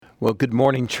Well, good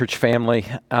morning, church family.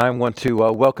 I want to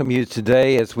welcome you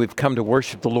today as we've come to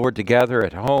worship the Lord together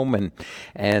at home,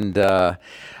 and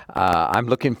I'm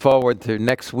looking forward to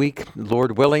next week,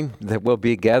 Lord willing, that we'll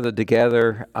be gathered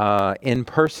together in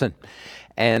person.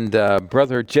 And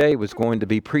Brother Jay was going to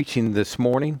be preaching this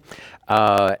morning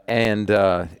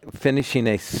and finishing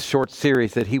a short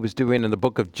series that he was doing in the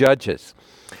book of Judges.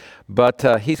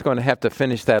 But he's going to have to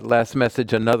finish that last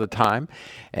message another time.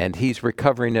 And he's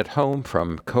recovering at home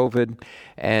from COVID.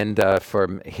 And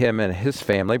for him and his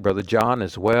family, Brother John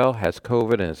as well has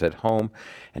COVID and is at home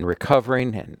and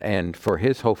recovering. And for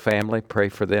his whole family, pray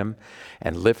for them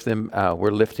and lift them.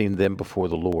 We're lifting them before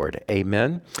the Lord.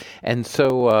 Amen. And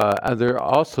so there are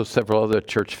also several other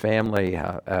church family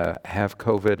have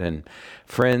COVID and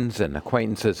friends and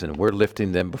acquaintances, and we're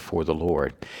lifting them before the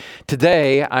Lord.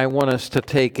 Today, I want us to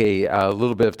take a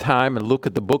little bit of time and look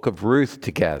at the book of Ruth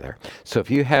together. So if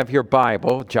you have your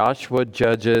Bible, Joshua,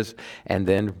 Judges, and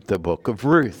then the book of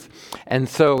Ruth. And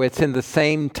so it's in the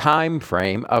same time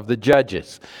frame of the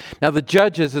Judges. Now, the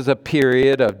Judges is a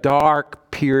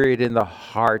dark period in the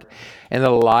heart and the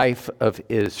life of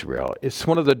Israel. It's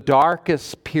one of the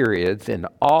darkest periods in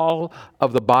all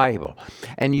of the Bible.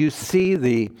 And you see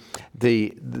the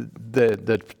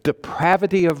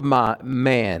depravity of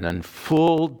man on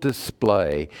full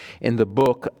display in the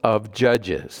book of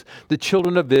Judges. The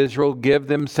children of Israel give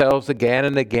themselves again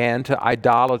and again to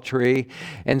idolatry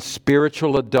and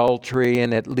spiritual adultery,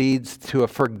 and it leads to a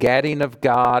forgetting of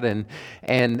God and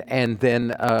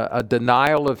then a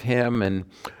denial of Him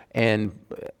and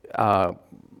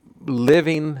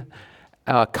living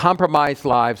compromised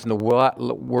lives in the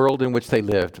world in which they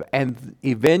lived, and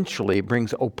eventually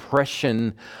brings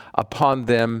oppression upon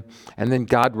them. And then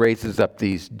God raises up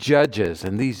these judges,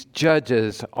 and these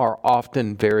judges are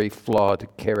often very flawed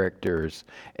characters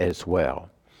as well.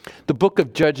 The book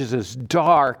of Judges is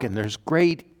dark, and there's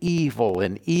great evil,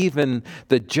 and even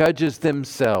the judges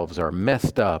themselves are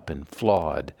messed up and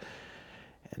flawed.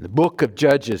 And the book of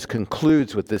Judges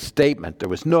concludes with this statement: there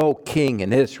was no king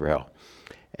in Israel,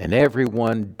 and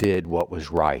everyone did what was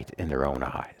right in their own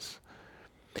eyes.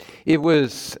 It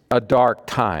was a dark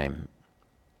time,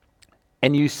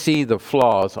 and you see the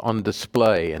flaws on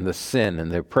display and the sin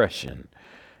and the oppression,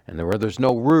 and there's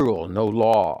no rule, no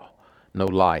law, no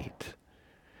light.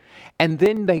 And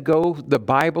then the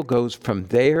Bible goes from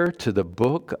there to the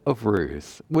book of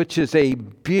Ruth, which is a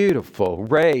beautiful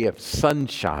ray of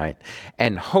sunshine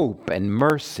and hope and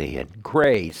mercy and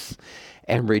grace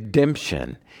and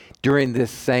redemption during this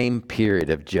same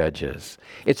period of Judges.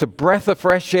 It's a breath of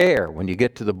fresh air when you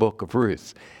get to the book of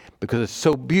Ruth, because it's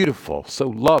so beautiful, so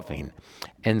loving,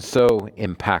 and so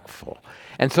impactful.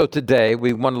 And so today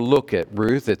we want to look at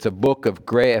Ruth. It's a book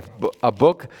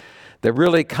that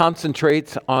really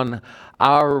concentrates on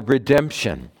our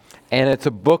redemption. And it's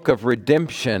a book of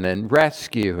redemption and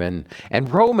rescue and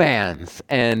romance.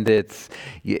 And it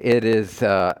is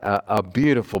a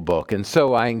beautiful book. And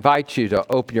so I invite you to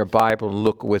open your Bible and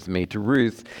look with me to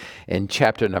Ruth in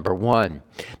chapter number 1.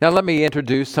 Now let me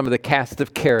introduce some of the cast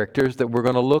of characters that we're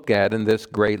going to look at in this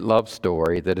great love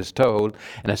story that is told,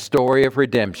 and a story of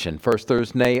redemption. First,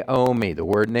 there's Naomi. The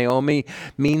word Naomi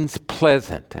means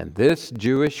pleasant. And this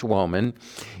Jewish woman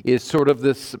is sort of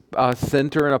this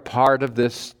center and a part of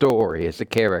this story as a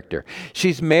character.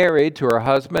 She's married to her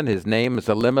husband. His name is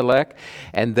Elimelech,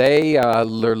 and they are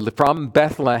from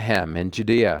Bethlehem in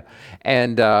Judea,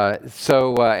 and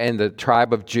in the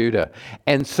tribe of Judah.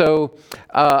 And so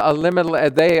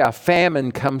Elimelech, a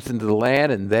famine comes into the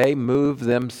land, and they move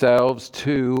themselves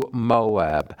to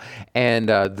Moab. And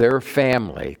their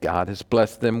family, God has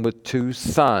blessed them with 2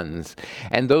 sons,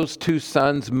 and those 2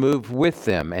 sons move with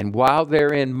them. And while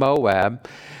they're in Moab,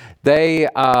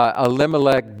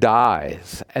 Elimelech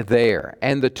dies there,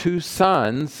 and the 2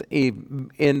 sons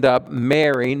end up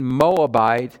marrying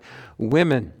Moabite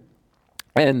women.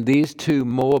 And these 2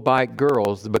 Moabite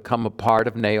girls become a part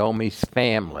of Naomi's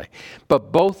family.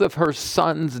 But both of her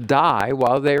sons die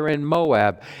while they're in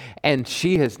Moab, and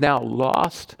she has now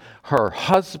lost her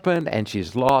husband, and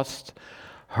she's lost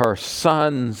her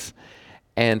sons,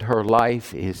 and her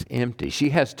life is empty.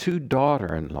 She has 2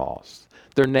 daughter-in-laws.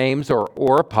 Their names are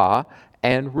Orpah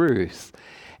and Ruth,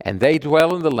 and they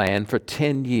dwell in the land for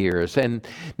 10 years. And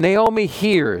Naomi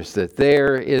hears that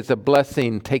there is a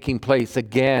blessing taking place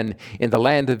again in the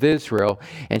land of Israel,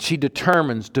 and she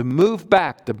determines to move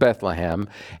back to Bethlehem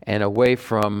and away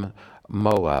from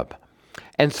Moab.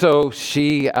 And so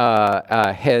she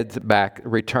heads back,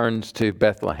 returns to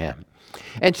Bethlehem.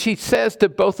 And she says to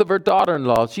both of her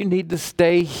daughter-in-laws, you need to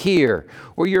stay here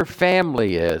where your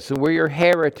family is and where your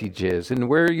heritage is and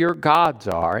where your gods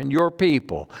are and your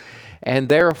people. And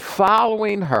they're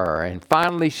following her. And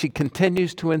finally, she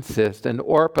continues to insist. And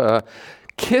Orpah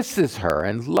kisses her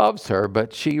and loves her,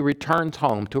 but she returns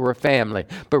home to her family.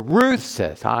 But Ruth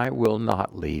says, I will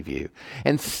not leave you.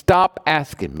 And stop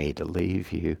asking me to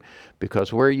leave you,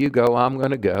 because where you go, I'm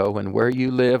going to go. And where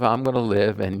you live, I'm going to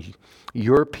live. And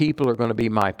your people are going to be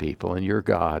my people, and your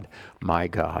God, my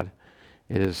God.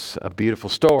 It is a beautiful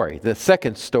story. The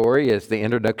second story is the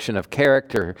introduction of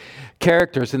characters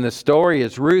in the story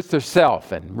is Ruth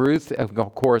herself. And Ruth, of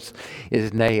course,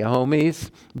 is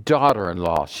Naomi's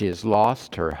daughter-in-law. She has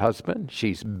lost her husband.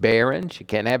 She's barren. She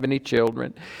can't have any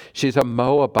children. She's a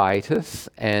Moabitess,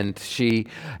 and she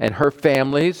and her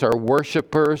families are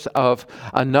worshipers of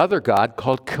another god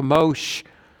called Chemosh.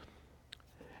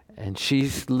 And she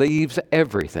leaves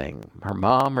everything, her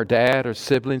mom, her dad, her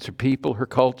siblings, her people, her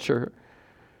culture.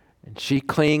 And she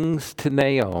clings to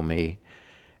Naomi,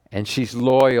 and she's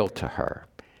loyal to her,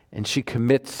 and she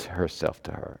commits herself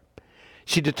to her.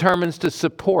 She determines to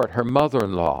support her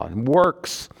mother-in-law and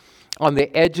works on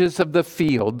the edges of the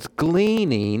fields,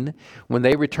 gleaning when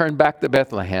they return back to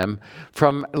Bethlehem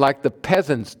from like the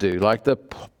peasants do, like the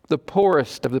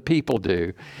poorest of the people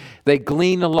do. They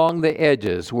glean along the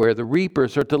edges where the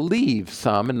reapers are to leave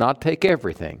some and not take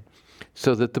everything,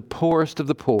 so that the poorest of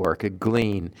the poor could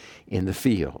glean in the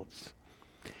fields.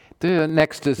 The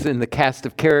next is in the cast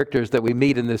of characters that we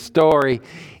meet in this story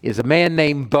is a man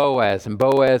named Boaz. And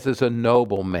Boaz is a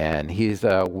noble man. He's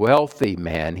a wealthy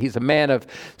man. He's a man of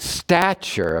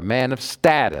stature, a man of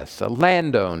status, a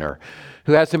landowner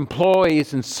who has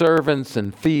employees and servants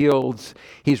and fields.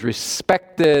 He's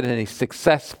respected and he's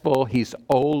successful. He's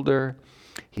older.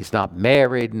 He's not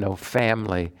married, no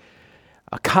family.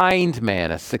 A kind man,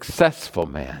 a successful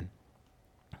man.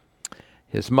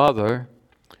 His mother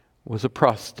was a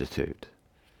prostitute,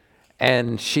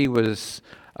 and she was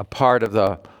a part of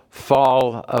the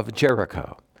fall of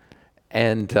Jericho.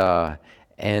 And so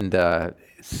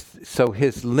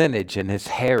his lineage and his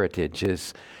heritage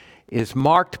is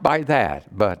marked by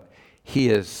that, but he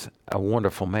is a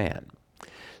wonderful man.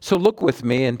 So look with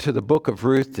me into the book of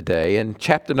Ruth today in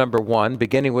chapter number 1,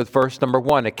 beginning with verse number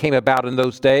 1. It came about in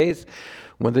those days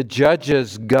when the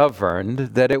judges governed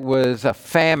that it was a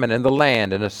famine in the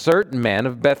land, and a certain man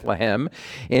of Bethlehem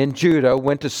in Judah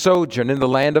went to sojourn in the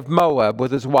land of Moab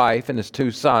with his wife and his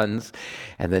 2 sons.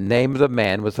 And the name of the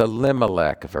man was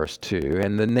Elimelech, verse 2.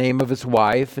 And the name of his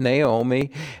wife,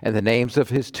 Naomi, and the names of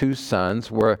his 2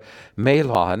 sons were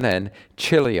Mahlon and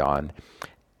Chilion,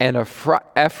 and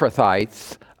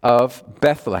Ephrathites of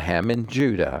Bethlehem in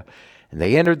Judah. And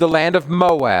they entered the land of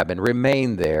Moab and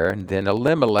remained there. And then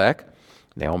Elimelech,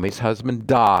 Naomi's husband,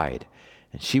 died,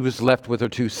 and she was left with her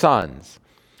 2 sons.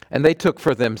 And they took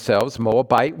for themselves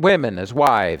Moabite women as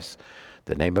wives.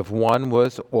 The name of one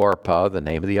was Orpah, the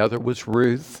name of the other was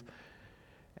Ruth.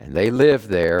 And they lived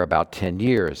there about 10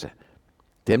 years.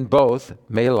 Then both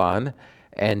Mahlon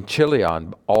and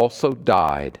Chilion also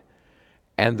died.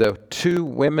 And the 2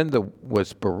 women the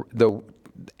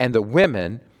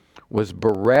woman was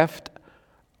bereft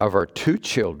of her 2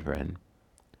 children.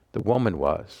 The woman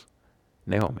was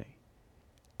Naomi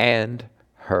and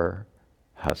her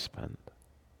husband.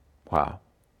 Wow.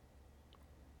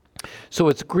 So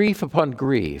it's grief upon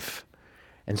grief.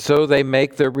 And so they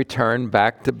make their return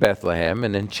back to Bethlehem.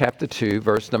 And in chapter 2,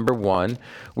 verse number 1,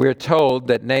 we're told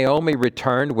that Naomi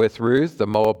returned with Ruth, the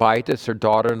Moabitess, her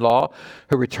daughter-in-law,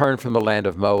 who returned from the land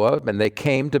of Moab. And they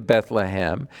came to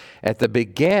Bethlehem at the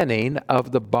beginning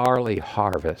of the barley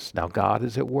harvest. Now God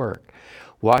is at work.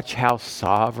 Watch how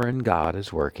sovereign God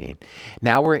is working.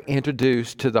 Now we're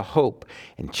introduced to the hope.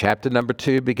 In chapter number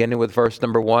 2, beginning with verse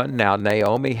number 1, now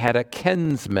Naomi had a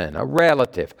kinsman, a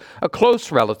relative, a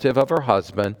close relative of her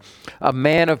husband, a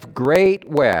man of great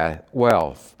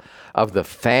wealth, of the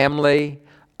family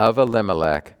of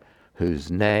Elimelech, whose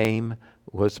name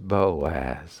was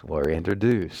Boaz. We're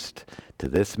introduced to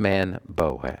this man,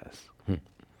 Boaz.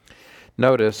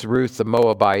 Notice Ruth the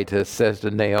Moabitess says to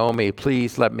Naomi,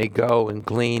 please let me go and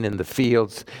glean in the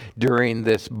fields during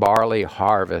this barley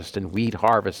harvest and wheat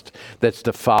harvest that's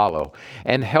to follow.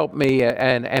 And help me,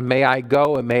 and may I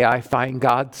go and may I find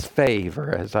God's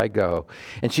favor as I go.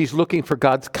 And she's looking for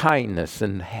God's kindness.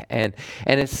 And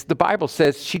it's, the Bible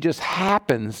says she just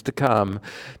happens to come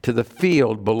to the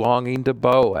field belonging to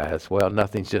Boaz. Well,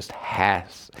 nothing's just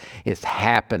it's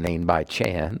happening by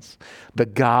chance.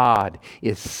 But God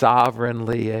is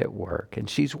sovereignly at work. And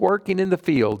she's working in the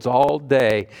fields all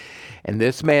day. And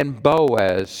this man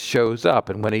Boaz shows up.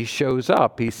 And when he shows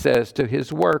up, he says to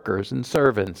his workers and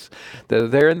servants that are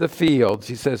there in the fields,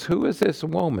 he says, who is this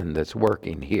woman that's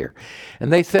working here?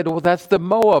 And they said, well, that's the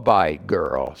Moabite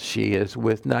girl. She is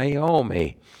with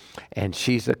Naomi. and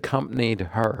she's accompanied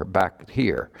her back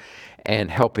here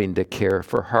and helping to care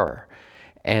for her.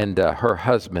 And her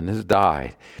husband has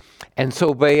died. And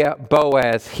so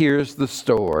Boaz hears the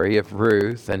story of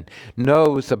Ruth and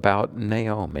knows about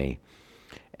Naomi.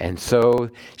 And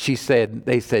so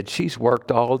they said she's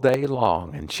worked all day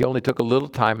long, and she only took a little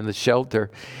time in the shelter,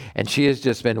 and she has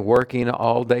just been working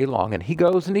all day long. And he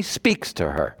goes and he speaks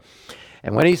to her.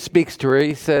 And when he speaks to her,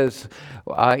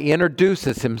 he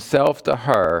introduces himself to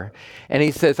her, and he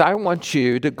says, I want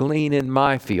you to glean in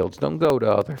my fields. Don't go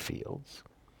to other fields.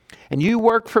 And you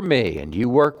work for me, and you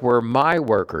work where my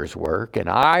workers work, and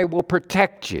I will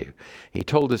protect you. He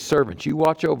told his servants, you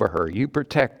watch over her, you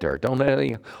protect her. Don't let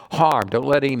any harm, don't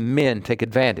let any men take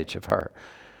advantage of her.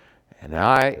 And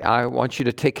I want you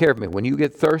to take care of me. When you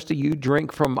get thirsty, you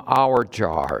drink from our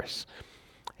jars.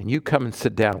 And you come and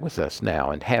sit down with us now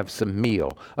and have some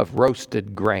meal of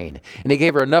roasted grain. And he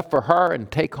gave her enough for her and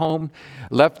take home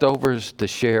leftovers to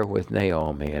share with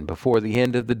Naomi. And before the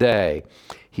end of the day,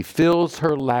 he fills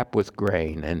her lap with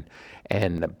grain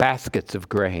and baskets of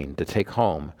grain to take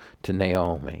home to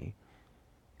Naomi.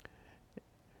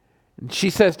 And she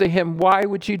says to him, why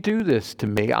would you do this to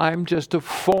me? I'm just a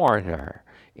foreigner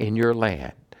in your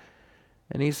land.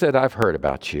 And he said, I've heard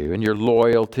about you and your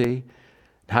loyalty,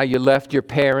 how you left your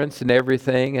parents and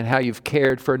everything, and how you've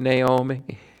cared for Naomi.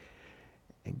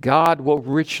 And God will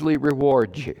richly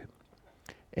reward you.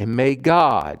 And may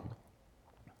God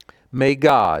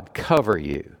cover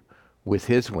you with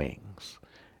his wings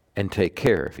and take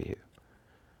care of you.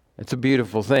 It's a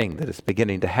beautiful thing that is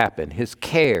beginning to happen. His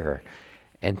care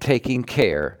and taking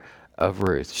care of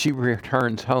Ruth. She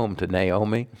returns home to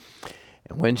Naomi.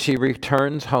 And when she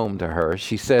returns home to her,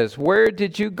 she says, where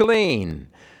did you glean?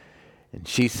 And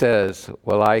she says,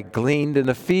 well, I gleaned in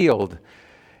a field,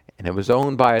 and it was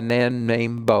owned by a man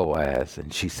named Boaz.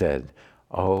 And she said,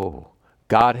 oh,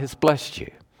 God has blessed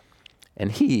you. And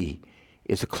he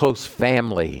is a close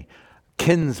family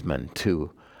kinsman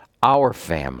to our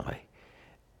family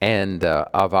and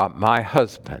of my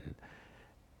husband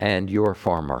and your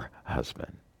former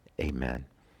husband. Amen.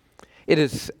 It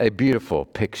is a beautiful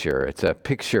picture. It's a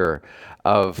picture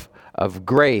of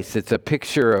grace. It's a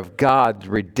picture of God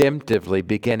redemptively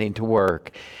beginning to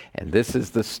work. And this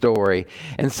is the story.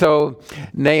 And so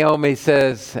Naomi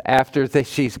says, after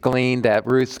she's gleaned,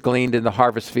 Ruth's gleaned in the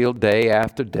harvest field day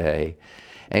after day.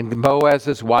 And Boaz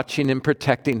is watching and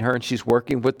protecting her, and she's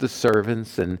working with the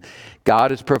servants, and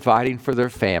God is providing for their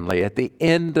family. At the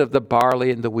end of the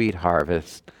barley and the wheat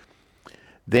harvest,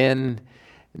 then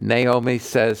Naomi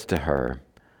says to her,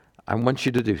 I want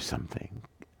you to do something.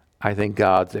 I think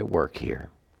God's at work here.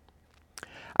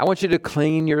 I want you to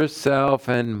clean yourself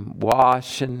and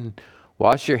wash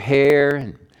your hair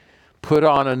and put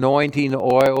on anointing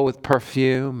oil with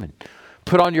perfume and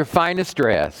put on your finest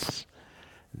dress.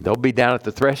 They'll be down at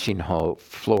the threshing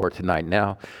floor tonight.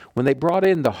 Now, when they brought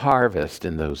in the harvest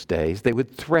in those days, they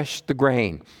would thresh the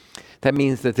grain. That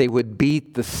means that they would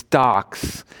beat the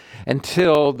stalks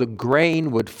until the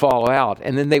grain would fall out.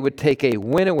 And then they would take a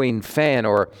winnowing fan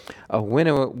or a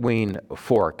winnowing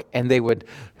fork, and they would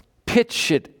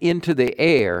pitch it into the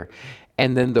air,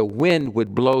 and then the wind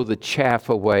would blow the chaff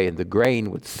away and the grain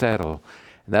would settle.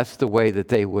 And that's the way that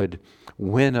they would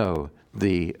winnow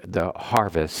the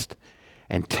harvest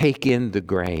and take in the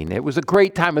grain. It was a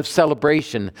great time of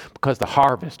celebration because the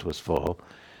harvest was full.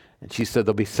 And she said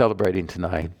they'll be celebrating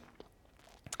tonight.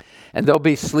 And they'll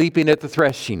be sleeping at the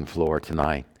threshing floor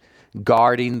tonight,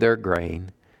 guarding their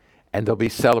grain. And they'll be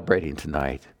celebrating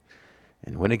tonight.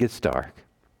 And when it gets dark,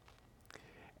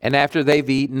 and after they've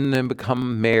eaten and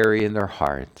become merry in their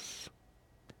hearts,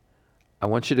 I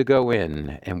want you to go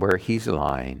in, and where he's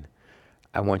lying,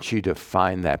 I want you to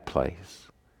find that place.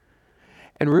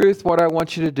 And Ruth, what I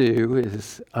want you to do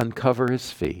is uncover his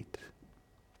feet.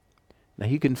 Now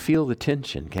you can feel the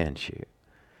tension, can't you?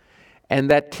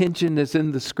 And that tension is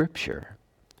in the scripture.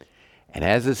 And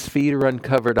as his feet are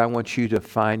uncovered, I want you to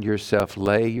find yourself,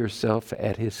 lay yourself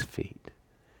at his feet.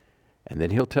 And then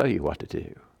he'll tell you what to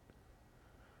do.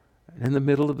 And in the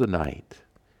middle of the night,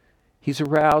 he's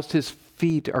aroused, his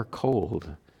feet are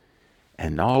cold.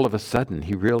 And all of a sudden,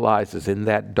 he realizes in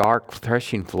that dark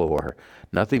threshing floor,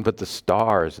 nothing but the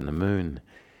stars and the moon.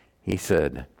 He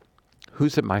said, who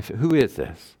is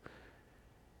this?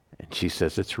 And she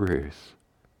says, it's Ruth.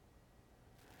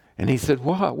 And he said,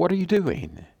 what are you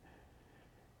doing?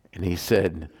 And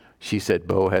she said,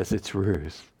 Boaz, it's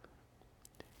Ruth.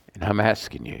 And I'm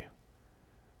asking you,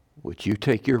 would you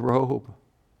take your robe?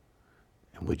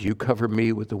 And would you cover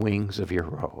me with the wings of your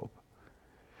robe?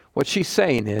 What she's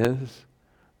saying is,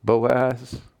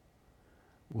 Boaz,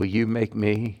 will you make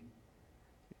me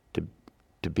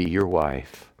to to be your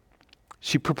wife.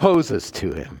 She proposes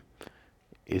to him.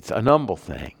 It's an humble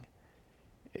thing.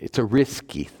 It's a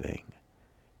risky thing.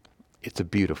 It's a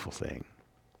beautiful thing.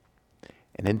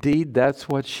 And indeed, that's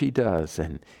what she does.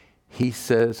 And he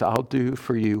says, I'll do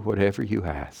for you whatever you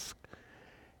ask.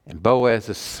 And Boaz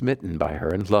is smitten by her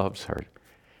and loves her.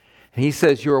 And he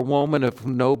says, you're a woman of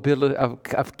nobility,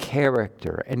 of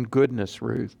character and goodness,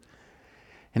 Ruth.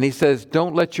 And he says,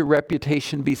 don't let your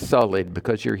reputation be sullied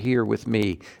because you're here with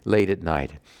me late at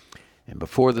night. And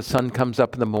before the sun comes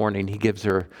up in the morning, he gives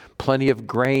her plenty of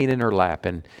grain in her lap,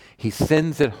 and he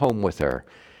sends it home with her,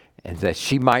 and that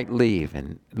she might leave.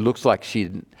 And it looks like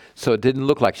so it didn't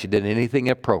look like she did anything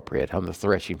appropriate on the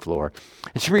threshing floor.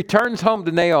 And she returns home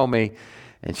to Naomi,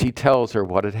 and she tells her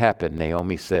what had happened.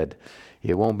 Naomi said,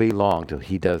 it won't be long till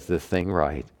he does this thing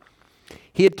right.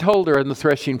 He had told her on the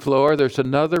threshing floor, there's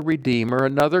another redeemer,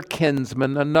 another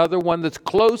kinsman, another one that's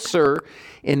closer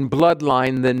in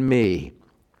bloodline than me.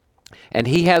 And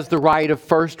he has the right of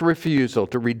first refusal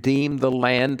to redeem the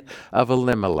land of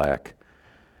Elimelech.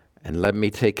 And let me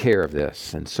take care of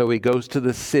this. And so he goes to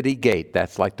the city gate.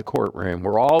 That's like the courtroom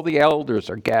where all the elders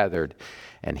are gathered.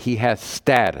 And he has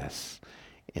status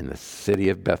in the city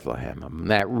of Bethlehem, in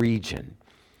that region.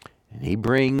 And he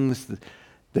brings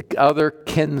the other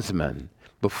kinsman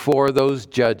before those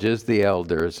judges, the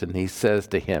elders, and he says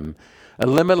to him,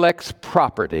 Elimelech's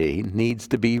property needs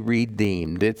to be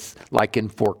redeemed. It's like in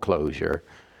foreclosure.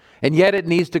 And yet it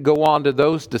needs to go on to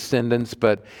those descendants,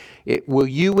 but will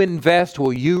you invest?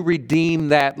 Will you redeem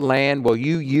that land? Will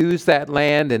you use that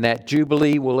land and that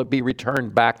jubilee? Will it be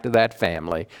returned back to that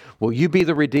family? Will you be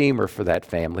the redeemer for that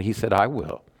family? He said, I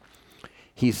will.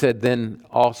 He said, then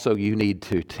also you need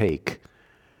to take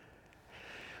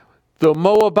the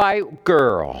Moabite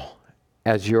girl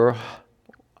as your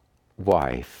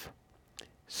wife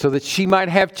so that she might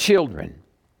have children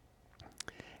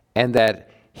and that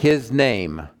his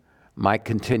name might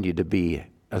continue to be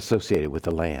associated with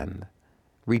the land.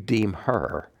 Redeem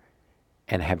her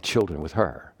and have children with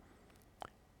her.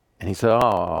 And he said,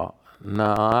 oh,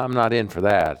 no, I'm not in for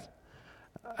that.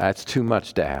 That's too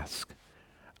much to ask.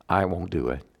 I won't do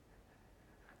it.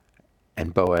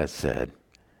 And Boaz said,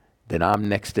 then I'm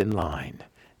next in line,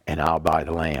 and I'll buy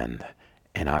the land,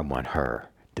 and I want her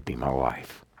to be my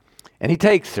wife. And he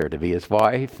takes her to be his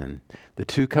wife, and the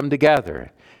two come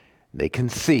together. They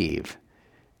conceive.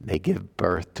 They give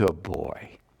birth to a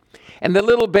boy. And the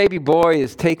little baby boy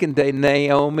is taken to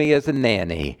Naomi as a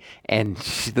nanny, and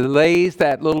she lays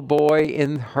that little boy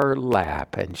in her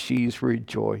lap, and she's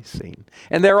rejoicing.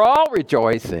 And they're all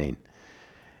rejoicing.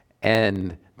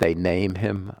 And they name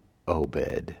him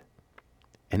Obed.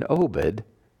 And Obed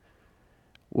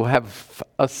will have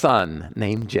a son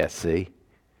named Jesse.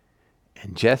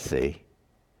 And Jesse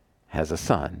has a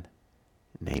son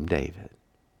named David.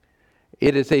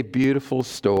 It is a beautiful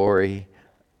story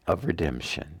of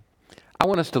redemption. I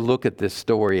want us to look at this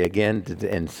story again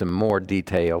in some more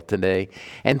detail today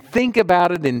and think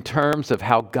about it in terms of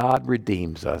how God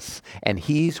redeems us. And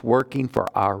He's working for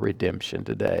our redemption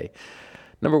today.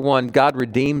 Number one, God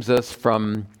redeems us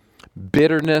from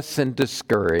bitterness and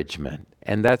discouragement.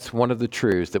 And that's one of the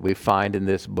truths that we find in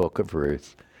this book of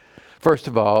Ruth. First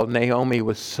of all, Naomi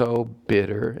was so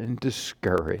bitter and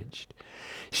discouraged.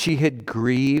 She had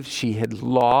grieved. She had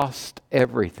lost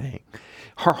everything.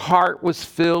 Her heart was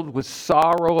filled with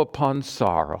sorrow upon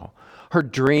sorrow. Her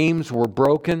dreams were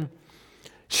broken.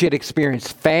 She had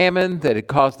experienced famine that had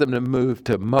caused them to move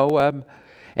to Moab.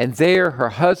 And there her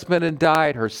husband had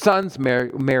died. Her sons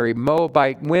married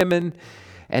Moabite women.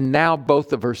 And now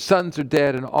both of her sons are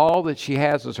dead, and all that she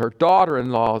has is her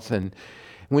daughter-in-laws. And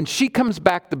when she comes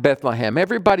back to Bethlehem,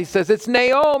 everybody says, it's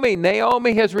Naomi.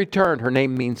 Naomi has returned. Her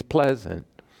name means pleasant.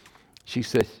 She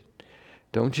says,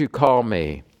 don't call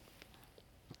me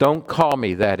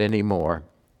that anymore.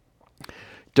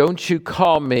 Don't you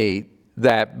call me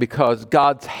that because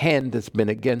God's hand has been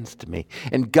against me,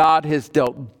 and God has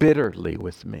dealt bitterly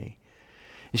with me.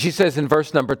 She says in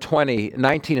verse number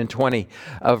 19 and 20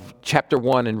 of chapter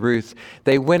 1 in Ruth,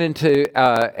 they went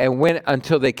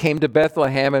until they came to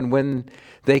Bethlehem. And when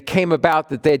they came about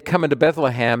that they had come into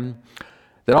Bethlehem,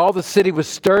 that all the city was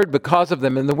stirred because of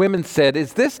them. And the women said,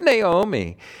 is this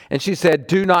Naomi? And she said,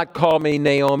 do not call me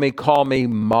Naomi, call me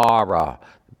Mara.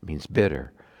 It means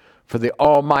bitter. For the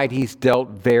Almighty's dealt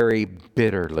very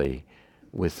bitterly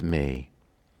with me.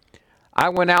 I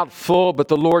went out full, but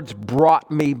the Lord's brought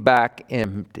me back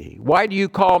empty. Why do you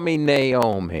call me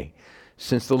Naomi?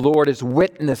 Since the Lord has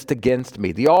witnessed against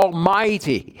me, the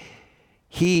Almighty,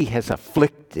 He has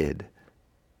afflicted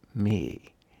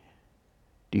me.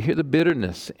 Do you hear the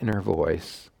bitterness in her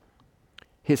voice?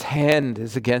 His hand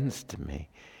is against me.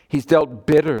 He's dealt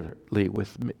bitterly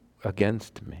with me,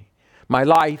 against me. My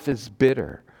life is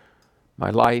bitter. My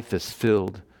life is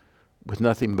filled with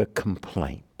nothing but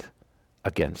complaint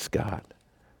against God.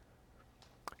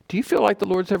 Do you feel like the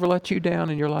Lord's ever let you down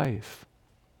in your life?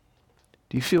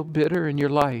 Do you feel bitter in your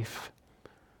life?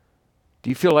 Do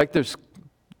you feel like there's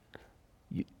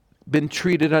been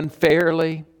treated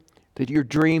unfairly? That your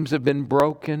dreams have been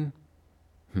broken?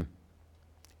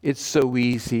 It's so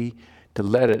easy to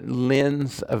let a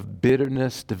lens of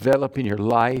bitterness develop in your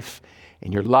life,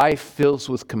 and your life fills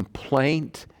with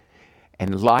complaint,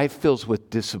 and life fills with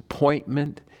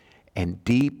disappointment, and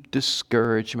deep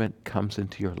discouragement comes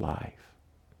into your life.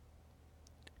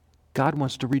 God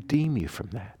wants to redeem you from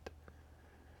that.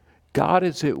 God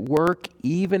is at work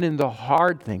even in the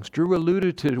hard things. Drew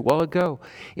alluded to it a while ago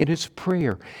in his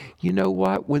prayer. You know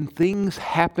what? When things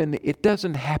happen, it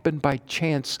doesn't happen by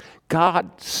chance.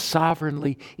 God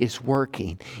sovereignly is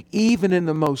working. Even in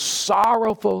the most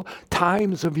sorrowful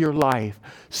times of your life,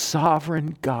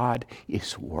 sovereign God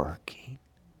is working.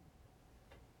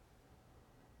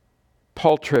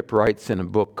 Paul Tripp writes in a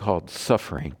book called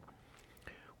Suffering,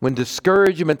 when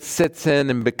discouragement sets in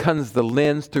and becomes the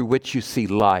lens through which you see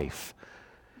life,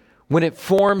 when it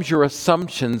forms your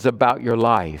assumptions about your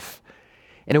life,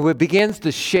 and it begins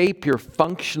to shape your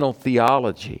functional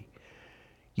theology,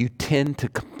 you tend to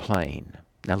complain.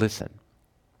 Now listen,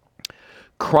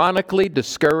 chronically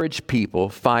discouraged people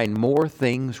find more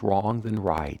things wrong than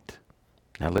right.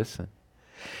 Now listen.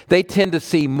 They tend to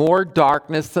see more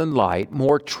darkness than light,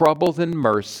 more trouble than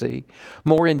mercy,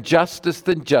 more injustice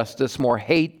than justice, more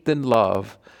hate than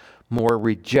love, more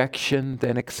rejection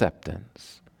than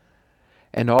acceptance.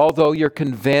 And although you're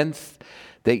convinced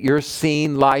that you're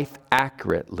seeing life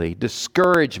accurately,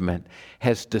 discouragement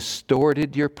has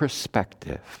distorted your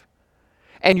perspective.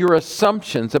 And your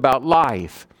assumptions about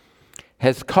life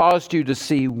has caused you to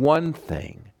see one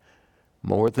thing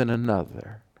more than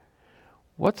another.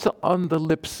 What's on the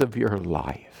lips of your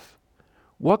life?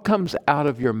 What comes out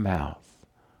of your mouth?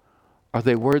 Are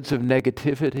they words of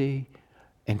negativity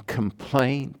and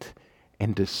complaint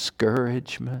and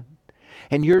discouragement?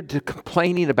 And you're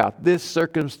complaining about this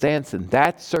circumstance and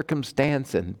that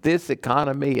circumstance and this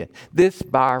economy and this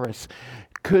virus.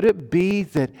 Could it be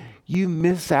that you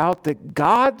miss out that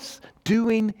God's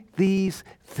doing these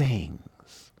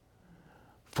things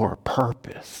for a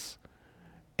purpose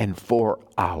and for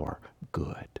our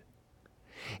good?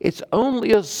 It's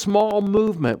only a small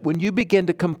movement when you begin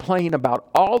to complain about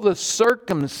all the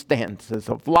circumstances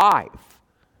of life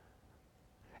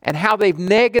and how they've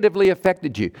negatively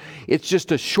affected you. It's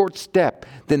just a short step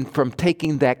then from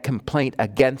taking that complaint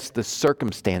against the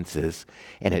circumstances,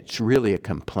 and it's really a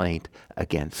complaint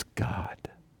against God.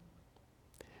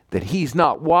 That He's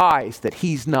not wise, that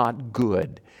He's not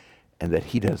good, and that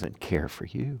He doesn't care for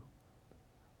you.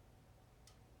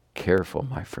 Careful,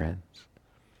 my friends.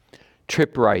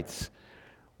 Tripp writes,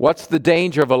 what's the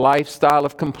danger of a lifestyle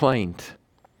of complaint?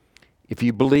 If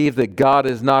you believe that God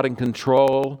is not in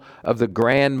control of the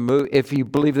grand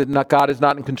God is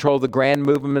not in control of the grand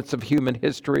movements of human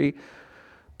history,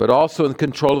 but also in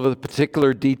control of the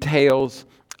particular details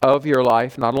of your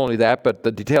life, not only that, but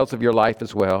the details of your life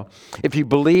as well. If you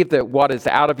believe that what is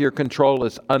out of your control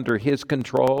is under His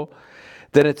control,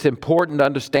 then it's important to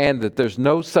understand that there's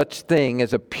no such thing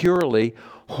as a purely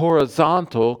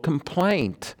horizontal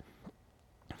complaint.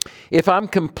 If I'm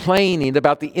complaining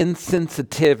about the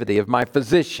insensitivity of my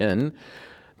physician,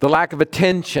 the lack of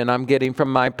attention I'm getting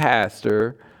from my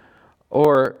pastor,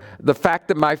 or the fact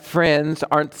that my friends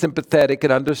aren't sympathetic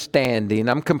and understanding,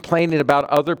 I'm complaining about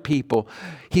other people,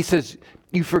 he says,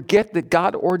 you forget that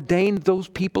God ordained those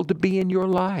people to be in your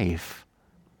life,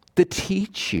 to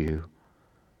teach you.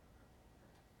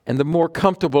 And the more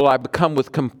comfortable I become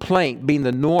with complaint being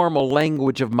the normal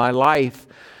language of my life,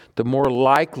 the more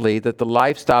likely that the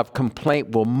lifestyle of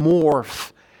complaint will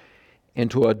morph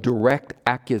into a direct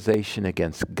accusation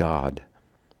against God.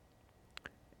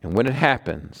 And when it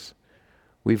happens,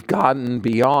 we've gotten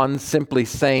beyond simply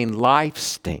saying life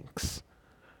stinks.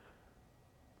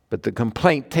 But the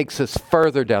complaint takes us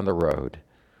further down the road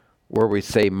where we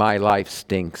say my life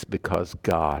stinks because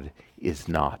God is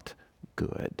not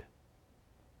good.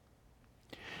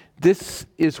 This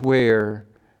is where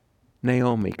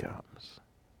Naomi comes.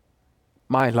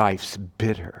 My life's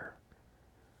bitter.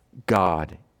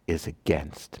 God is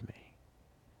against me.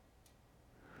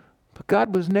 But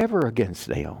God was never against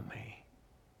Naomi.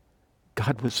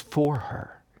 God was for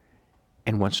her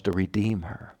and wants to redeem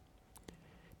her.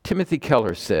 Timothy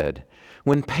Keller said,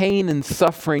 when pain and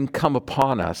suffering come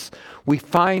upon us, we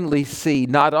finally see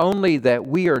not only that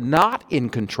we are not in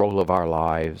control of our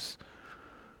lives,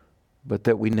 but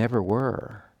that we never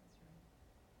were.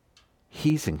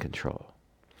 He's in control.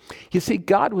 You see,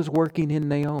 God was working in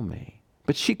Naomi,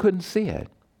 but she couldn't see it.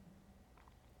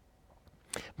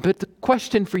 But the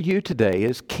question for you today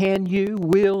is,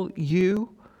 will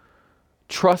you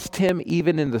trust Him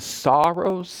even in the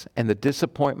sorrows and the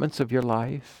disappointments of your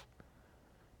life?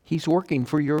 He's working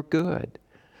for your good.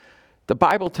 The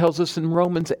Bible tells us in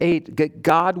Romans 8 that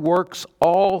God works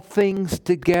all things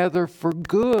together for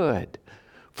good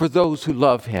for those who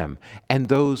love Him and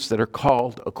those that are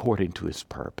called according to His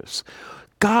purpose.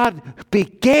 God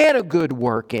began a good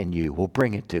work in you, will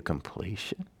bring it to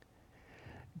completion.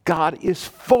 God is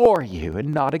for you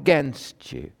and not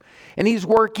against you. And He's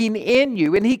working in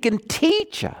you, and He can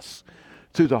teach us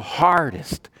through the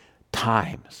hardest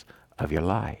times of your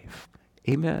life.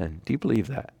 Amen. Do you believe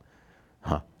that?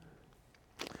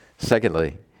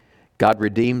 Secondly, God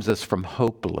redeems us from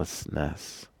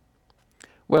hopelessness.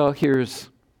 Well, here's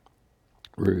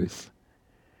Ruth.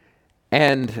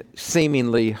 And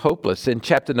seemingly hopeless. In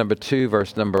chapter number 2,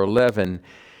 verse number 11,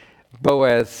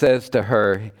 Boaz says to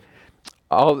her,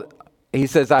 he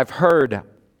says, I've heard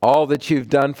all that you've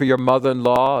done for your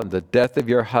mother-in-law, and the death of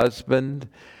your husband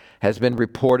has been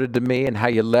reported to me, and how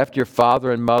you left your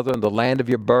father and mother in the land of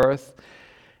your birth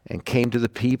and came to the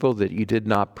people that you did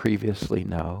not previously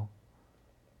know.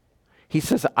 He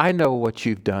says, I know what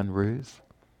you've done, Ruth.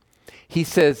 He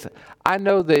says, I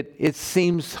know that it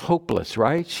seems hopeless,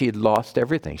 right? She had lost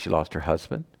everything. She lost her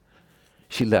husband.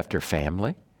 She left her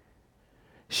family.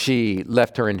 She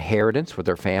left her inheritance with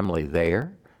her family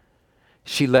there.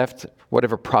 She left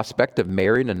whatever prospect of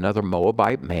marrying another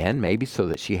Moabite man, maybe so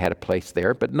that she had a place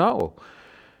there. But no,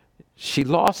 she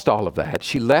lost all of that.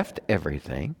 She left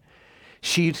everything.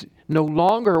 She no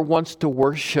longer wants to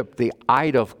worship the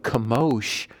idol of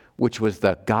Chemosh, which was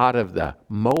the god of the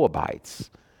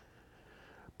Moabites.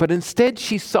 But instead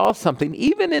she saw something.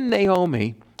 Even in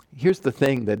Naomi, here's the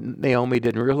thing that Naomi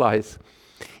didn't realize.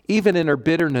 Even in her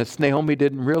bitterness, Naomi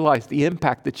didn't realize the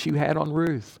impact that she had on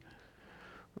Ruth.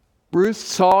 Ruth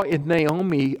saw in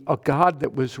Naomi a God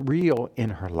that was real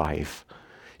in her life.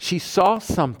 She saw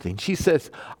something. She says,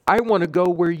 I want to go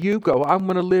where you go. I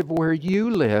want to live where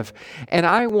you live. And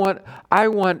I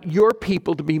want your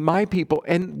people to be my people.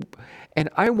 And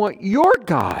I want your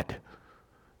God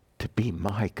to be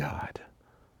my God.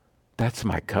 That's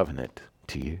my covenant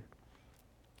to you.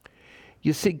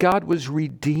 You see, God was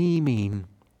redeeming.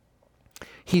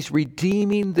 He's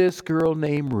redeeming this girl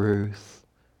named Ruth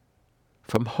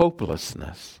from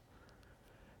hopelessness.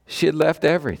 She had left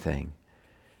everything.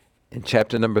 In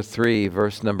chapter number 3,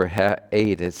 verse number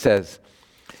 8, it says,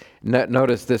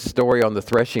 notice this story on the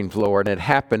threshing floor, and it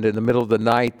happened in the middle of the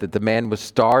night that the man was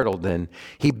startled, and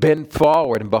he bent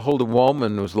forward, and behold, a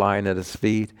woman was lying at his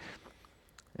feet.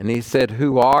 And he said,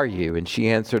 who are you? And she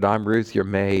answered, I'm Ruth, your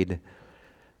maid.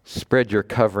 Spread your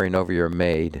covering over your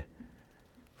maid,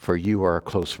 for you are a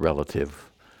close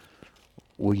relative.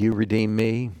 Will you redeem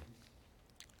me?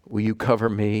 Will you cover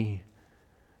me?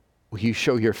 Will you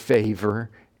show your favor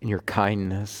and your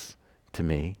kindness to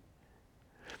me?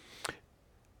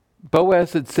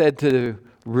 Boaz had said to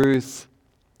Ruth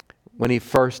when he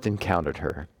first encountered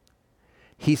her,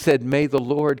 he said, may the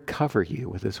Lord cover you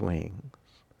with His wings.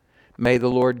 May the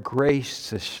Lord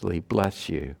graciously bless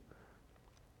you.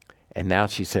 And now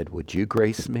she said, would you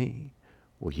grace me?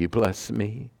 Will you bless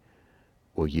me?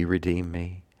 Will you redeem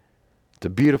me? It's a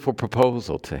beautiful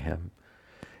proposal to him.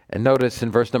 And notice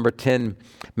in verse number 10,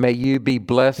 may you be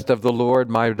blessed of the Lord,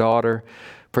 my daughter,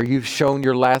 for you've shown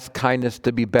your last kindness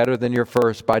to be better than your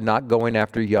first by not going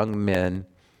after young men,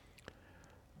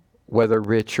 whether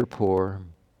rich or poor.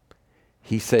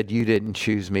 He said, you didn't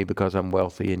choose me because I'm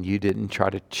wealthy, and you didn't try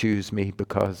to choose me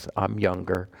because I'm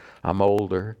younger, I'm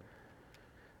older.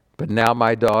 But now,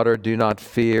 my daughter, do not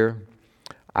fear.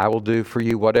 I will do for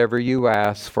you whatever you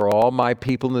ask, for all my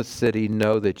people in the city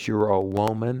know that you're a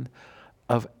woman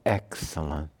of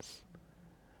excellence,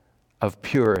 of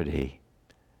purity,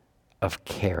 of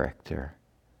character.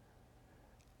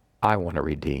 I want to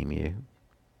redeem you.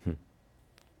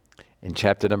 In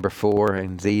chapter number 4,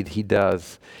 indeed he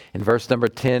does. In verse number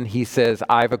 10, he says,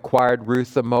 I've acquired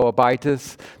Ruth the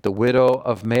Moabitess, the widow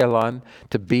of Mahlon,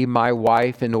 to be my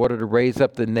wife in order to raise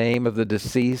up the name of the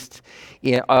deceased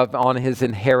on his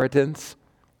inheritance,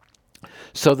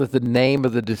 so that the name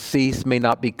of the deceased may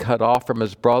not be cut off from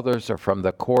his brothers or from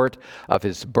the court of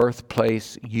his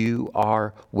birthplace. You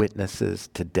are witnesses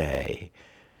today.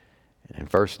 And in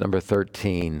verse number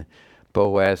 13,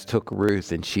 Boaz took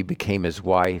Ruth and she became his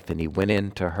wife, and he went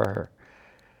into her.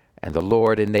 And the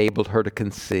Lord enabled her to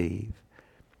conceive,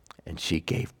 and she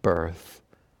gave birth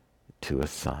to a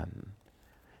son.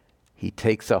 He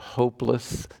takes a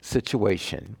hopeless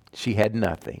situation. She had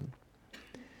nothing.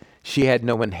 She had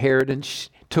no inheritance.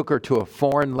 Took her to a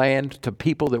foreign land, to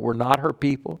people that were not her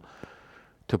people,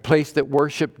 to a place that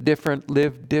worshiped different,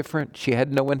 lived different. She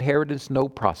had no inheritance, no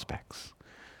prospects.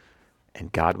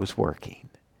 And God was working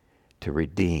to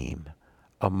redeem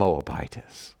a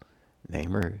Moabitess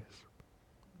named Ruth.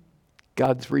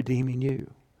 God's redeeming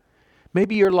you.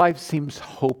 Maybe your life seems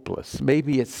hopeless.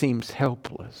 Maybe it seems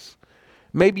helpless.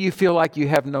 Maybe you feel like you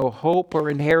have no hope or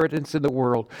inheritance in the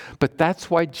world, but that's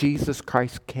why Jesus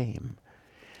Christ came.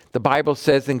 The Bible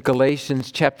says in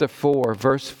Galatians chapter 4,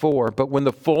 verse 4, but when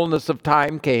the fullness of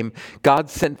time came, God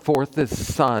sent forth his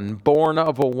Son, born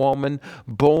of a woman,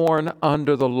 born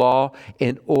under the law,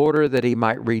 in order that he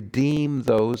might redeem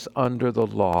those under the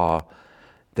law,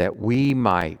 that we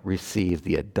might receive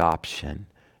the adoption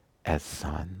as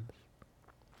sons.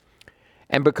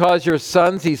 And because you're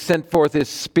sons, he sent forth his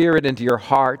Spirit into your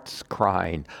hearts,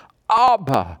 crying,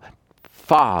 Abba,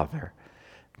 Father.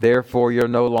 Therefore, you're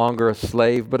no longer a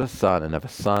slave, but a son, and of a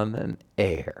son, an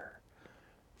heir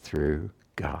through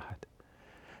God.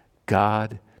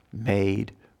 God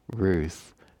made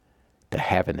Ruth to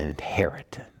have an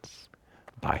inheritance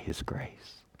by his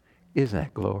grace. Isn't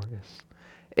that glorious?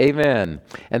 Amen.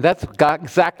 And that's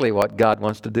exactly what God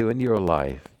wants to do in your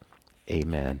life.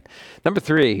 Amen. Number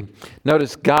 3,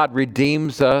 notice God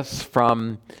redeems us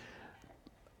from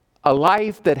a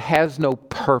life that has no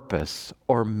purpose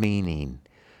or meaning.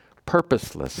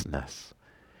 Purposelessness.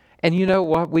 And you know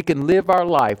what? We can live our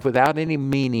life without any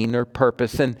meaning or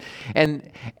purpose.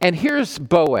 And here's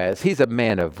Boaz. He's a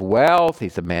man of wealth.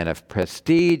 He's a man of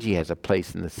prestige. He has a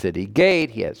place in the city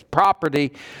gate. He has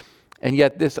property. And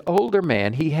yet this older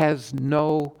man, he has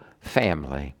no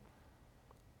family.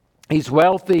 He's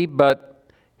wealthy, but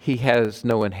he has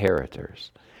no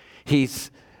inheritors.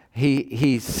 He's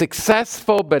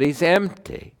successful, but he's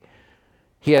empty.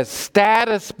 He has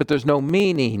status, but there's no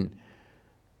meaning.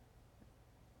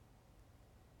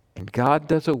 And God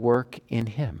does a work in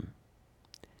him.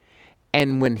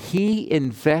 And when he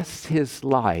invests his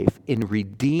life in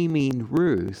redeeming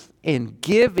Ruth, in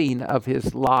giving of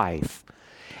his life,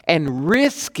 and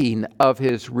risking of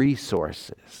his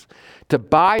resources to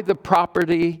buy the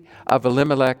property of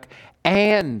Elimelech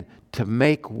and to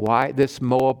make this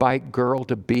Moabite girl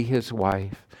to be his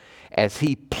wife, as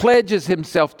he pledges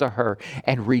himself to her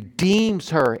and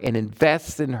redeems her and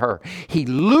invests in her, he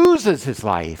loses his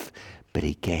life, but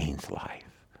he gains life.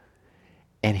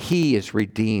 And he is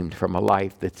redeemed from a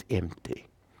life that's empty.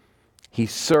 He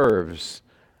serves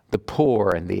the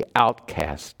poor and the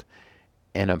outcast,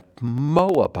 and a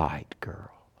Moabite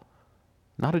girl,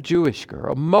 not a Jewish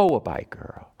girl, a Moabite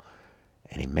girl,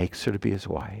 and he makes her to be his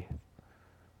wife.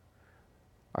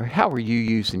 Or how are you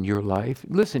using your life?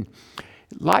 Listen,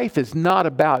 life is not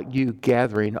about you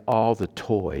gathering all the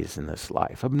toys in this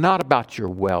life. It's not about your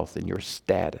wealth and your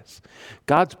status.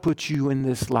 God's put you in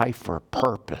this life for a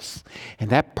purpose. And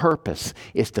that purpose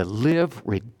is to live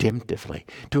redemptively,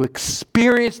 to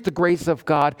experience the grace of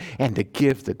God and to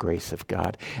give the grace of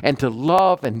God, and to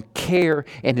love and care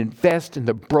and invest in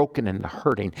the broken and the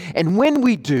hurting. And when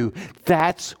we do,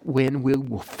 that's when we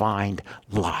will find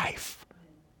life.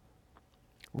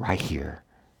 Right here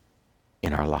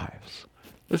in our lives.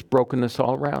 There's brokenness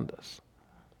all around us.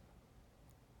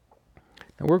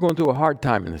 And we're going through a hard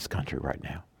time in this country right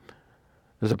now.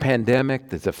 There's a pandemic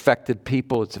that's affected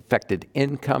people, it's affected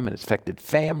income, and it's affected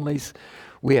families.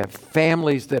 We have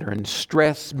families that are in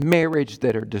stress, marriage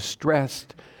that are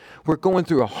distressed. We're going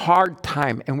through a hard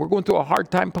time, and we're going through a hard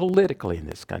time politically in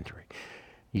this country.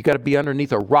 You got to be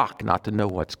underneath a rock not to know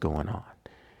what's going on.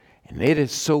 And it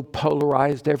is so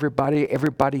polarized,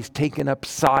 everybody's taking up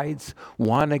sides,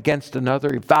 one against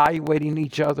another, evaluating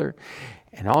each other.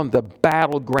 And on the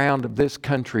battleground of this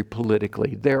country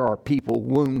politically, there are people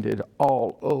wounded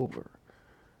all over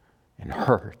and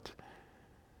hurt.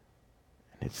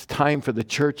 And it's time for the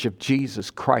Church of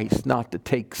Jesus Christ not to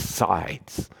take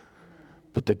sides,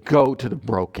 but to go to the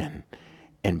broken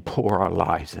and pour our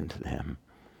lives into them.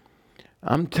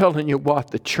 I'm telling you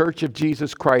what, the Church of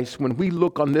Jesus Christ, when we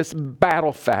look on this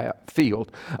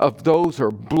battlefield of those who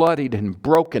are bloodied and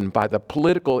broken by the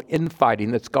political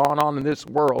infighting that's gone on in this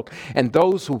world, and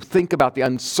those who think about the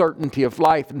uncertainty of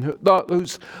life and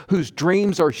whose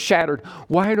dreams are shattered,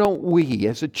 why don't we,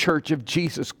 as a Church of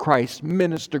Jesus Christ,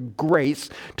 minister grace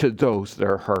to those that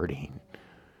are hurting?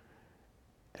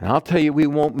 And I'll tell you, we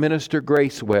won't minister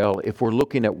grace well if we're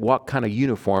looking at what kind of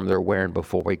uniform they're wearing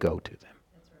before we go to them.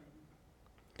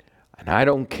 And I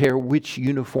don't care which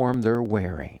uniform they're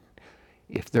wearing.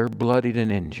 If they're bloodied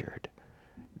and injured,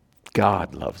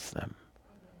 God loves them.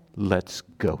 Let's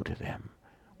go to them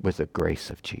with the grace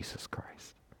of Jesus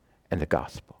Christ and the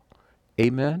gospel.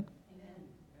 Amen?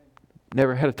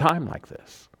 Never had a time like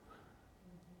this.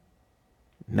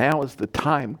 Now is the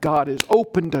time God has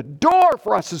opened a door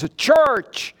for us as a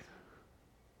church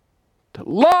to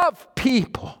love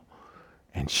people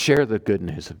and share the good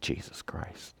news of Jesus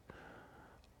Christ.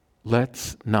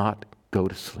 Let's not go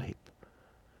to sleep.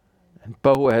 And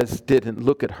Boaz didn't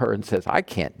look at her and says, I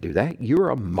can't do that. You're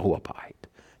a Moabite.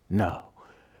 No.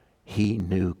 He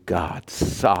knew God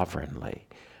sovereignly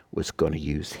was going to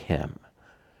use him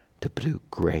to do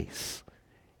grace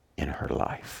in her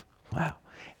life. Wow.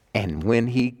 And when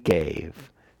he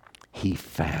gave, he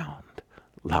found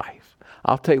life.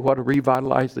 I'll tell you what will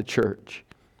revitalize the church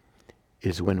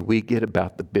is when we get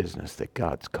about the business that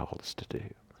God's called us to do.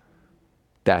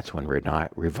 That's when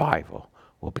revival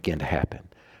will begin to happen.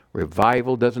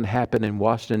 Revival doesn't happen in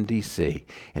Washington, D.C.,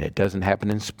 and it doesn't happen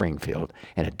in Springfield,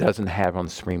 and it doesn't happen on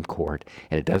the Supreme Court,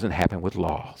 and it doesn't happen with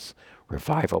laws.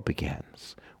 Revival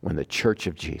begins when the church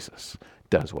of Jesus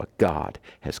does what God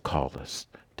has called us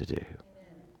to do.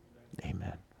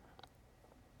 Amen.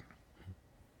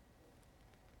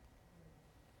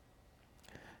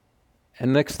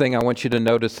 And next thing I want you to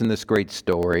notice in this great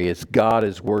story is God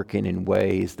is working in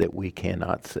ways that we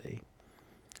cannot see.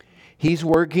 He's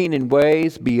working in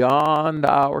ways beyond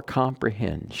our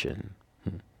comprehension.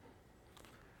 In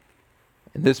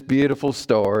this beautiful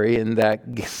story, in that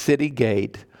city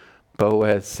gate,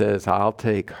 Boaz says, I'll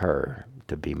take her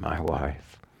to be my wife.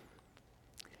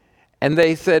 And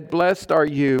they said, blessed are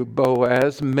you,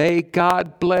 Boaz. May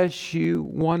God bless you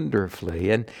wonderfully.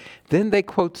 And then they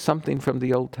quote something from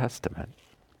the Old Testament.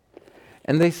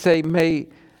 And they say, may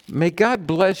God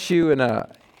bless you and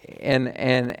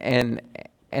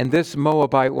this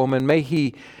Moabite woman, may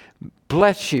he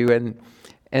bless you.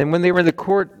 And when they were in the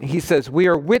court, he says, we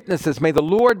are witnesses. May the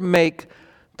Lord make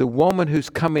the woman who's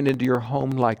coming into your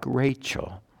home like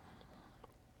Rachel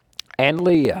and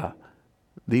Leah.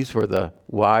 These were the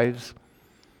wives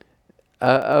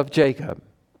of Jacob,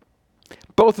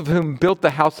 both of whom built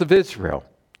the house of Israel.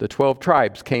 The 12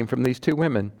 tribes came from these two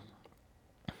women.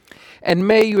 And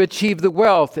may you achieve the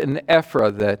wealth in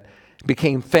Ephraim that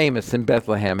became famous in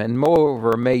Bethlehem. And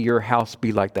moreover, may your house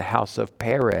be like the house of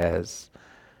Perez,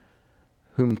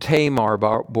 whom Tamar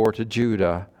bore to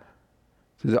Judah,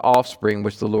 through the offspring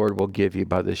which the Lord will give you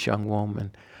by this young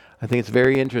woman. I think it's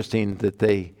very interesting that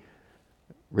they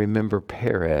remember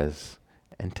Perez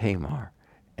and Tamar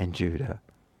and Judah.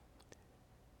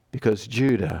 Because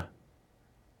Judah,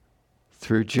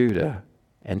 through Judah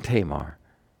and Tamar,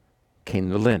 came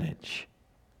the lineage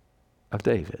of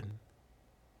David.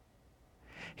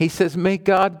 He says, may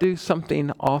God do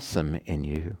something awesome in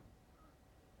you.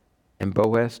 And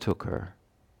Boaz took her.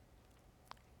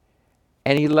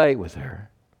 And he lay with her.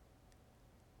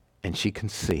 And she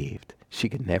conceived. She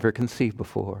could never conceive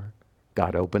before.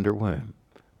 God opened her womb.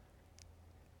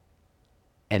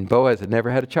 And Boaz had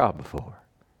never had a child before.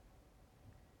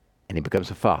 And he becomes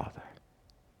a father.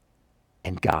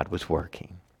 And God was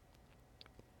working.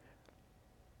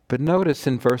 But notice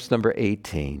in verse number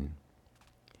 18,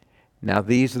 now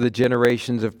these are the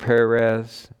generations of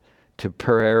Perez. To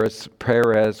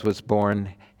Perez was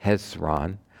born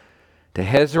Hezron. To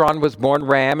Hezron was born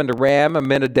Ram, and to Ram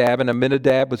Amminadab, and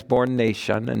Amminadab was born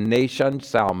Nahshon, and Nahshon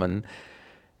Salmon,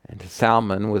 and to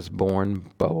Salmon was born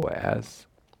Boaz,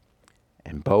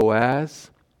 and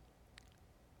Boaz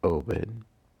Obed,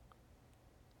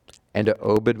 and to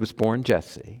Obed was born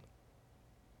Jesse,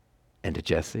 and to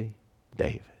Jesse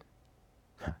David.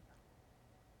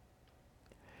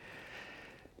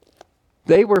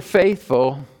 They were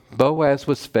faithful. Boaz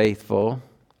was faithful,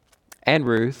 and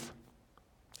Ruth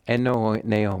and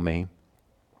Naomi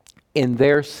in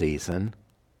their season.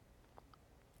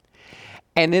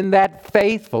 And in that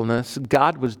faithfulness,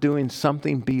 God was doing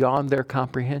something beyond their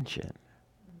comprehension.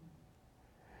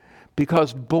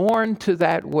 Because born to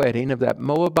that wedding of that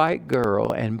Moabite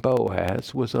girl and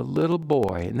Boaz was a little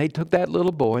boy. And they took that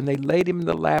little boy and they laid him in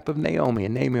the lap of Naomi.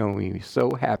 And Naomi was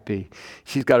so happy.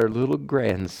 She's got her little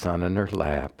grandson in her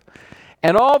lap.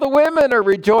 And all the women are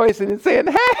rejoicing and saying,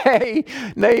 hey,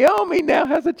 Naomi now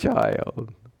has a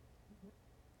child.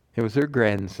 It was her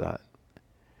grandson.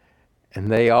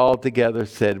 And they all together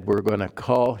said, we're going to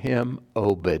call him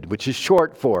Obed, which is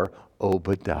short for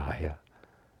Obadiah.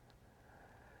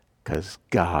 Because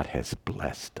God has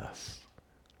blessed us.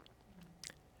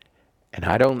 And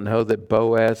I don't know that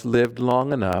Boaz lived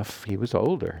long enough. He was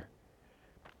older.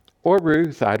 Or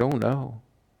Ruth, I don't know.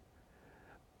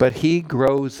 But he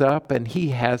grows up and he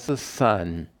has a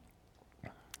son.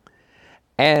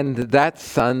 And that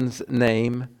son's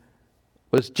name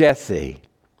was Jesse.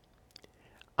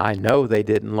 I know they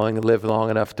didn't live long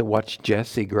enough to watch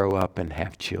Jesse grow up and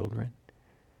have children.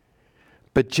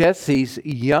 But Jesse's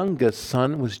youngest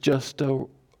son was just the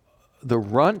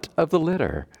runt of the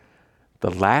litter, the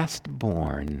last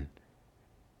born.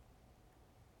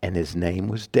 And his name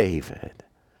was David,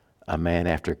 a man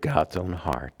after God's own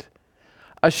heart,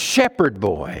 a shepherd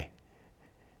boy.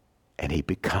 And he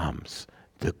becomes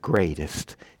the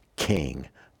greatest king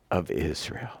of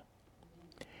Israel.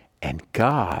 And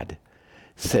God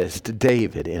says to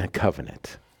David in a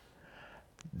covenant,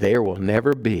 there will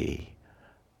never be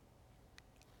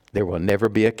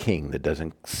a king that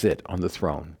doesn't sit on the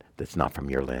throne that's not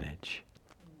from your lineage.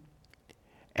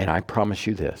 And I promise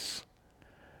you this,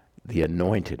 the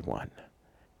anointed one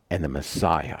and the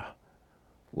Messiah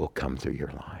will come through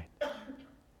your line.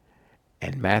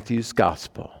 And Matthew's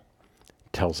gospel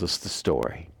tells us the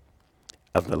story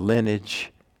of the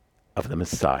lineage of the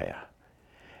Messiah.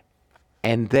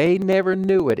 And they never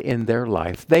knew it in their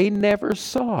life. They never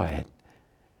saw it.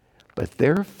 But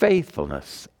their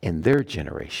faithfulness in their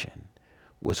generation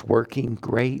was working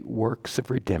great works of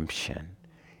redemption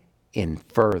in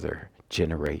further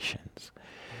generations.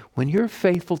 When you're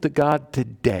faithful to God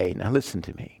today, now listen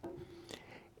to me,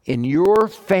 in your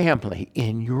family,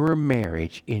 in your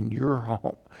marriage, in your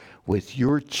home, with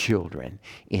your children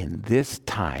in this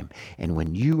time, and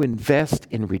when you invest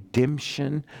in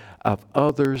redemption of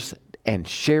others and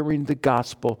sharing the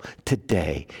gospel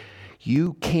today,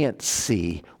 you can't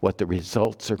see what the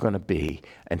results are going to be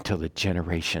until the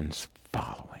generations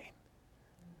following.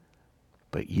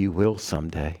 But you will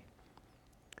someday.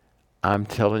 I'm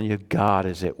telling you, God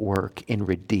is at work in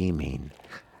redeeming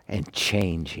and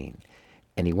changing,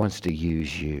 and he wants to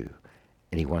use you,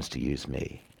 and he wants to use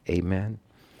me. Amen.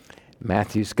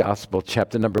 Matthew's Gospel,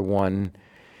 chapter number 1,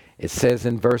 it says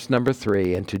in verse number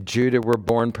 3, and to Judah were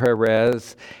born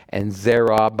Perez and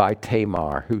Zerah by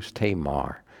Tamar. Who's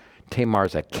Tamar? Tamar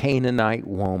is a Canaanite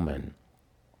woman.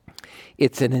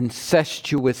 It's an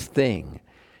incestuous thing.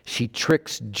 She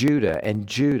tricks Judah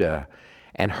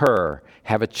and her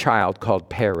have a child called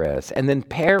Perez. And then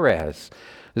Perez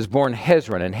was born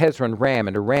Hezron, and Hezron Ram,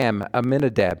 and Ram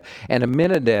Amminadab, and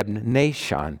Amminadab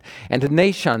Nahshon, and to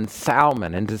Nahshon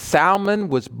Salmon, and to Salmon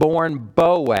was born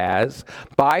Boaz,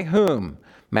 by whom?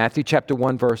 Matthew chapter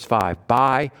 1 verse 5,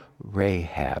 by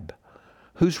Rahab.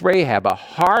 Who's Rahab? A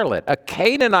harlot, a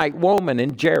Canaanite woman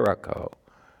in Jericho.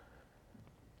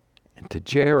 And to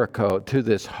Jericho, to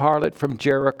this harlot from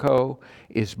Jericho,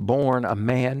 is born a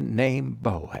man named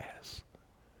Boaz.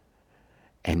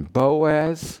 And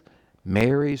Boaz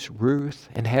marries Ruth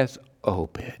and has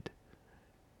Obed.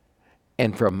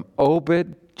 And from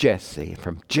Obed, Jesse.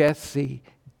 From Jesse,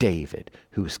 David,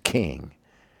 who's king.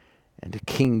 And to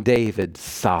King David,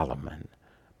 Solomon.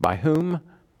 By whom?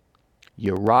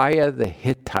 Uriah the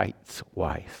Hittite's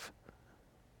wife,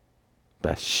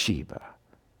 Bathsheba.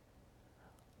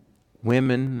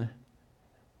 Women,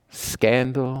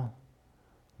 scandal,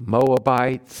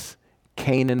 Moabites,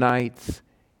 Canaanites,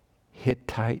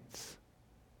 Hittites.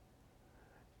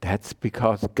 That's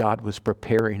because God was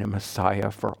preparing a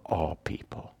Messiah for all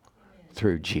people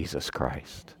through Jesus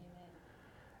Christ.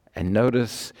 And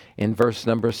notice in verse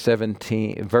number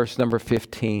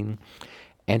 15,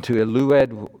 and to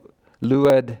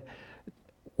Lued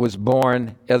was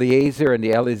born Eliezer, and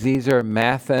the Eliezer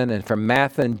Mathan, and from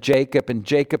Mathan Jacob, and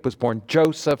Jacob was born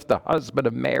Joseph, the husband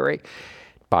of Mary,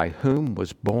 by whom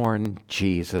was born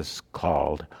Jesus,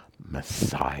 called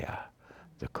Messiah,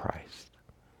 the Christ.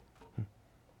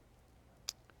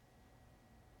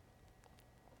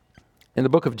 In the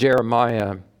book of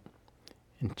Jeremiah,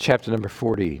 in chapter number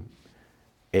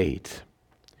 48,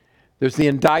 there's the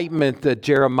indictment that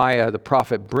Jeremiah, the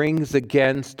prophet, brings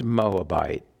against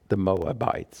the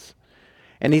Moabites.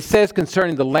 And he says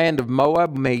concerning the land of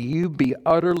Moab, may you be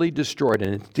utterly destroyed.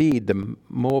 And indeed, the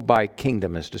Moabite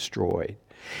kingdom is destroyed.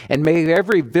 And may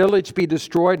every village be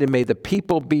destroyed, and may the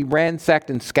people be ransacked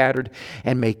and scattered,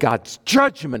 and may God's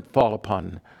judgment fall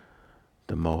upon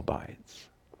the Moabites.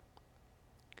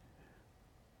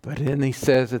 But then he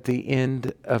says at the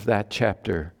end of that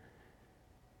chapter,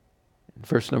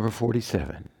 verse number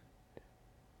 47,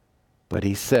 but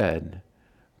he said,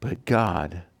 but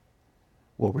God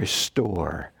will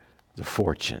restore the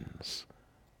fortunes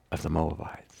of the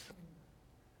Moabites.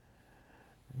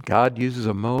 God uses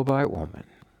a Moabite woman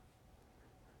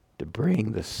to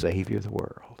bring the Savior of the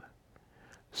world.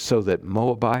 so that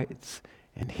Moabites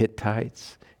and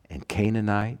Hittites and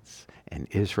Canaanites and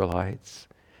Israelites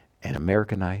and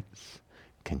Americanites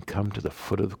can come to the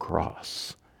foot of the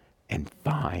cross and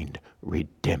find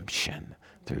redemption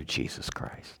through Jesus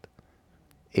Christ.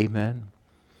 Amen.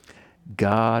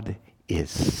 God is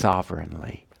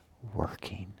sovereignly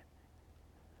working.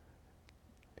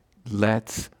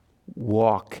 Let's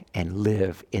walk and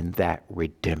live in that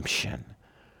redemption.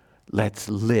 Let's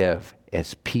live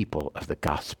as people of the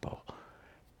gospel,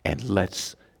 and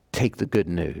let's take the good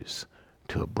news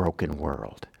to a broken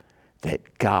world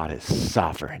that God is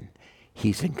sovereign,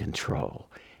 He's in control,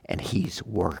 and He's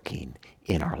working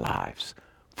in our lives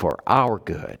for our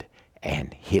good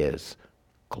and His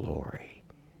glory.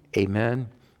 Amen.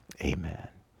 Amen.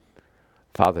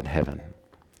 Father in heaven,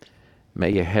 may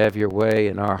you have your way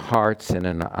in our hearts and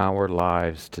in our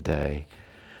lives today.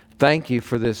 Thank you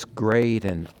for this great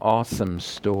and awesome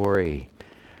story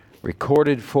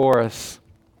recorded for us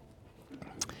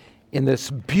in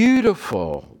this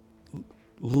beautiful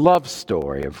love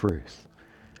story of Ruth,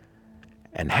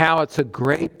 and how it's a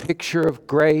great picture of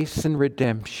grace and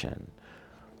redemption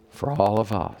for all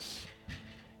of us.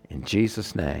 In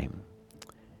Jesus' name,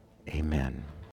 amen.